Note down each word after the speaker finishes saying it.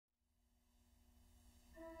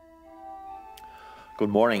Good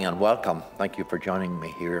morning and welcome. Thank you for joining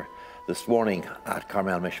me here this morning at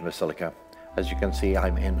Carmel Mission Basilica. As you can see,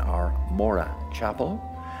 I'm in our Mora Chapel,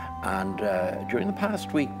 and during the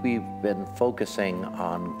past week we've been focusing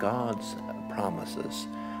on God's promises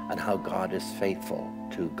and how God is faithful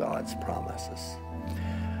to God's promises.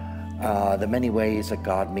 The many ways that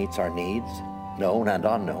God meets our needs, known and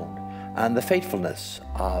unknown, and the faithfulness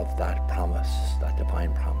of that promise, that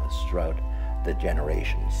divine promise throughout the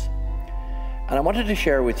generations. And I wanted to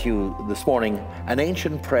share with you this morning an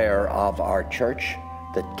ancient prayer of our church,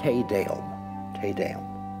 the Te Deum. Te Deum.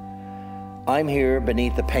 I'm here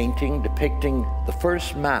beneath the painting depicting the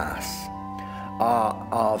first Mass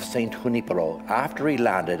of St. Junipero after he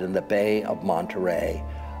landed in the Bay of Monterey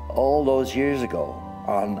all those years ago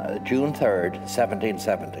on June 3rd,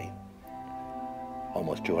 1770.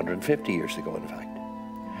 Almost 250 years ago, in fact.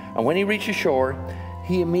 And when he reached the shore,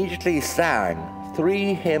 he immediately sang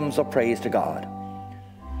 3 hymns of praise to God.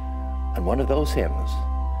 And one of those hymns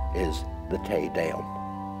is the Te Deum.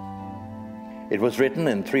 It was written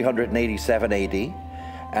in 387 AD,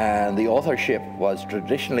 and the authorship was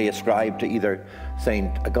traditionally ascribed to either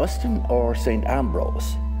St. Augustine or St.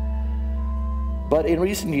 Ambrose. But in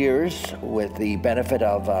recent years, with the benefit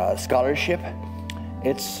of scholarship,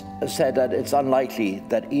 it's said that it's unlikely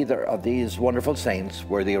that either of these wonderful saints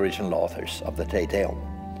were the original authors of the Te Deum.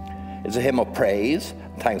 It's a hymn of praise,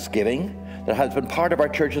 thanksgiving, that has been part of our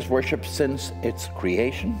church's worship since its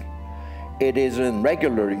creation. It is in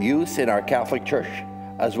regular use in our Catholic Church,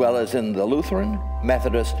 as well as in the Lutheran,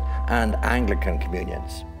 Methodist, and Anglican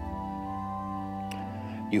communions.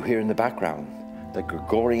 You hear in the background the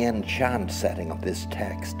Gregorian chant setting of this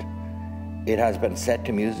text. It has been set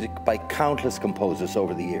to music by countless composers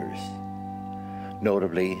over the years,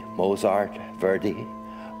 notably Mozart, Verdi,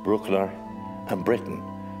 Bruckner, and Britten,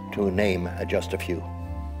 to name just a few.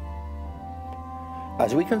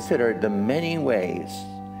 As we consider the many ways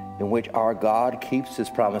in which our God keeps his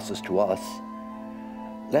promises to us,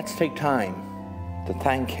 let's take time to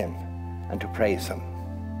thank him and to praise him.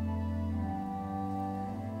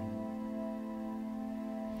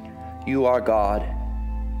 You are God.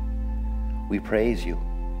 We praise you.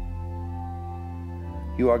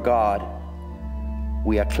 You are God.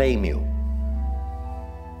 We acclaim you.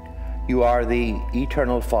 You are the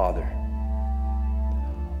eternal Father.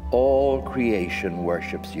 All creation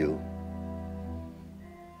worships you.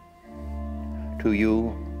 To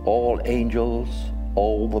you, all angels,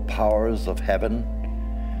 all the powers of heaven,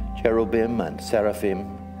 cherubim and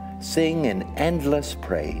seraphim, sing in endless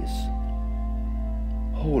praise.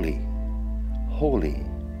 Holy, holy,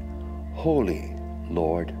 holy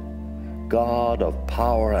Lord, God of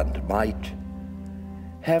power and might.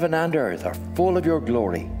 Heaven and earth are full of your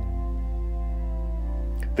glory.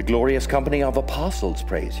 The glorious company of apostles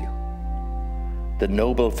praise you. The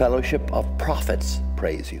noble fellowship of prophets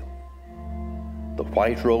praise you. The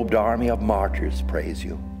white-robed army of martyrs praise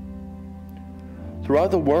you.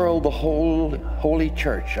 Throughout the world, the whole Holy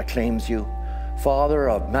Church acclaims you, Father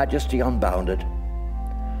of majesty unbounded,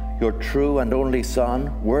 your true and only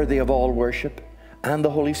Son, worthy of all worship, and the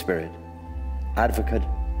Holy Spirit, advocate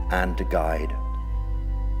and guide.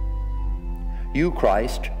 You,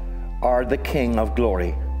 Christ, are the King of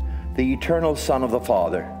glory, the eternal Son of the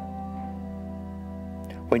Father.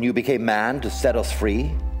 When you became man to set us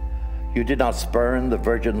free, you did not spurn the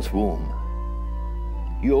Virgin's womb.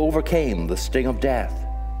 You overcame the sting of death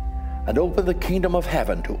and opened the kingdom of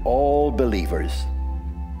heaven to all believers.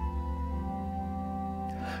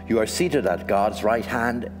 You are seated at God's right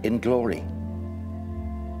hand in glory.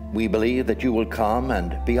 We believe that you will come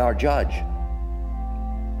and be our judge.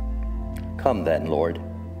 Come then, Lord,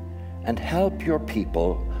 and help your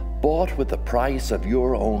people bought with the price of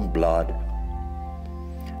your own blood,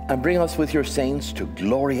 and bring us with your saints to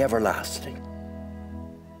glory everlasting.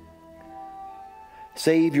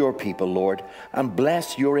 Save your people, Lord, and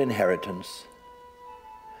bless your inheritance.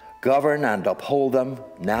 Govern and uphold them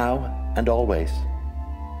now and always.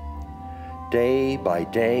 Day by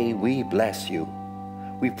day we bless you.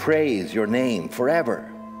 We praise your name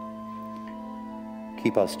forever.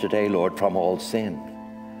 Keep us today, Lord, from all sin.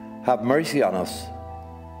 Have mercy on us.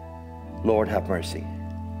 Lord, have mercy.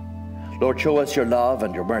 Lord, show us your love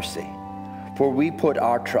and your mercy, for we put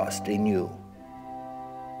our trust in you.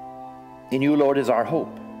 In you, Lord, is our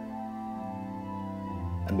hope,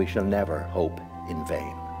 and we shall never hope in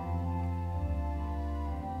vain.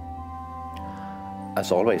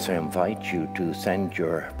 As always, I invite you to send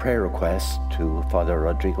your prayer requests to Father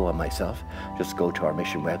Rodrigo and myself. Just go to our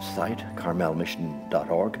mission website,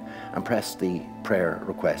 carmelmission.org, and press the prayer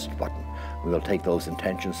request button. We will take those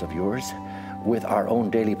intentions of yours with our own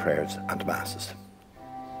daily prayers and masses.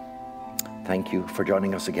 thank you for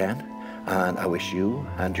joining us again, and I wish you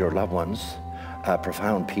and your loved ones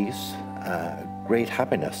profound peace, great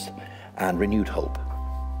happiness, and renewed hope.